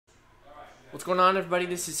What's going on, everybody?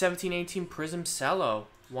 This is 1718 Prizm Cello.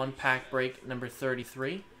 One pack break number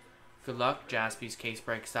 33. Good luck,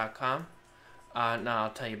 jaspyscasebreaks.com. No, I'll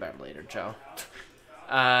tell you about it later, Joe.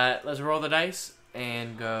 Let's roll the dice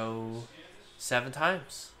and go 7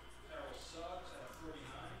 times.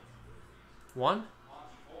 1,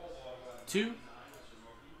 2,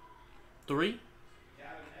 3,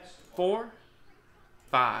 4,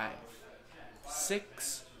 5,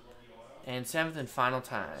 6, and 7th and final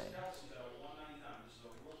time.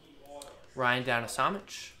 Ryan down to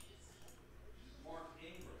Samich.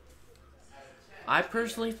 I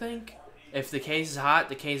personally think if the case is hot,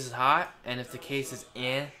 the case is hot, and if the case is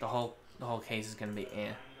the whole case is gonna be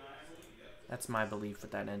That's my belief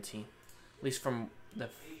with that NT, at least from the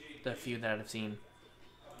few that I've seen.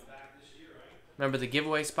 Remember, the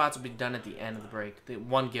giveaway spots will be done at the end of the break. The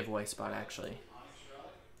one giveaway spot actually.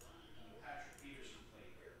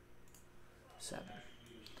 7.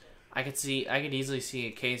 I could easily see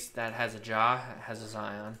a case that has a jaw, has a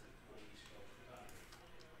Zion.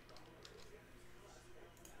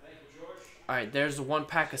 Alright, there's the 1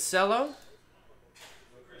 pack of Cello.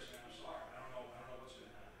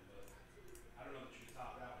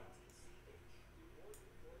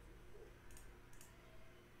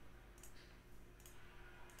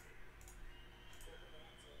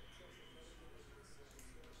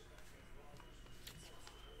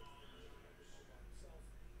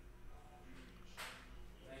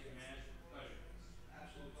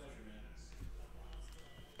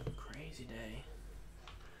 Crazy day.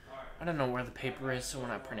 I don't know where the paper is, so we're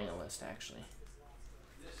not printing a list, actually.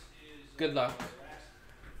 Good luck.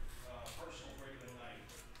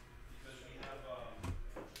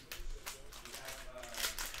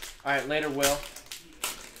 Alright, later, Will.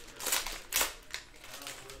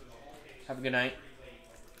 Have a good night.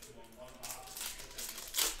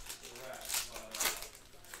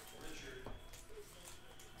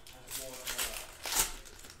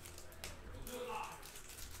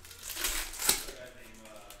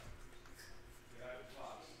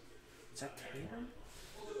 Is that Tatum?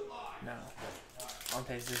 No.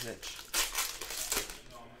 Ante Zizic.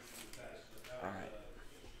 Alright.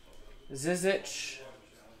 Zizic,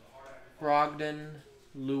 Brogdon,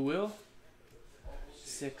 Lewis.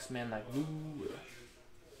 6 man like Lewis.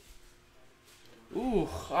 Ooh,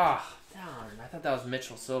 darn. I thought that was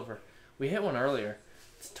Mitchell Silver. We hit one earlier.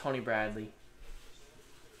 It's Tony Bradley.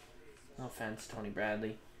 No offense, Tony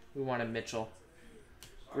Bradley. We wanted Mitchell.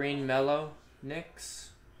 Green Mello, Knicks.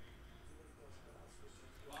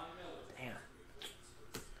 Damn.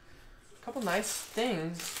 Couple nice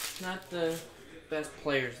things. Not the best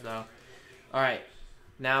players though. Alright.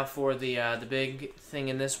 Now for the big thing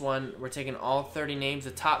in this one, we're taking all 30 names.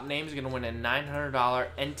 The top name is going to win a $900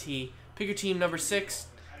 NT. Pick your team number 6,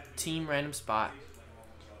 team random spot.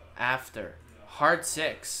 After hard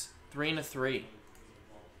 6, 3 and a 3.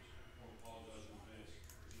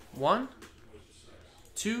 1,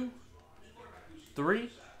 2, 3,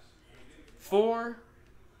 4,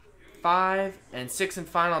 5, and 6 and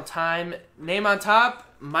final time. Name on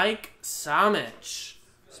top, Mike Samich.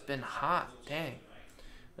 It's been hot, dang.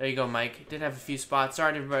 There you go, Mike. Did have a few spots.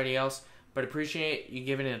 Sorry to everybody else, but appreciate you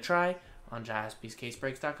giving it a try on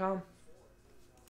jaspyscasebreaks.com.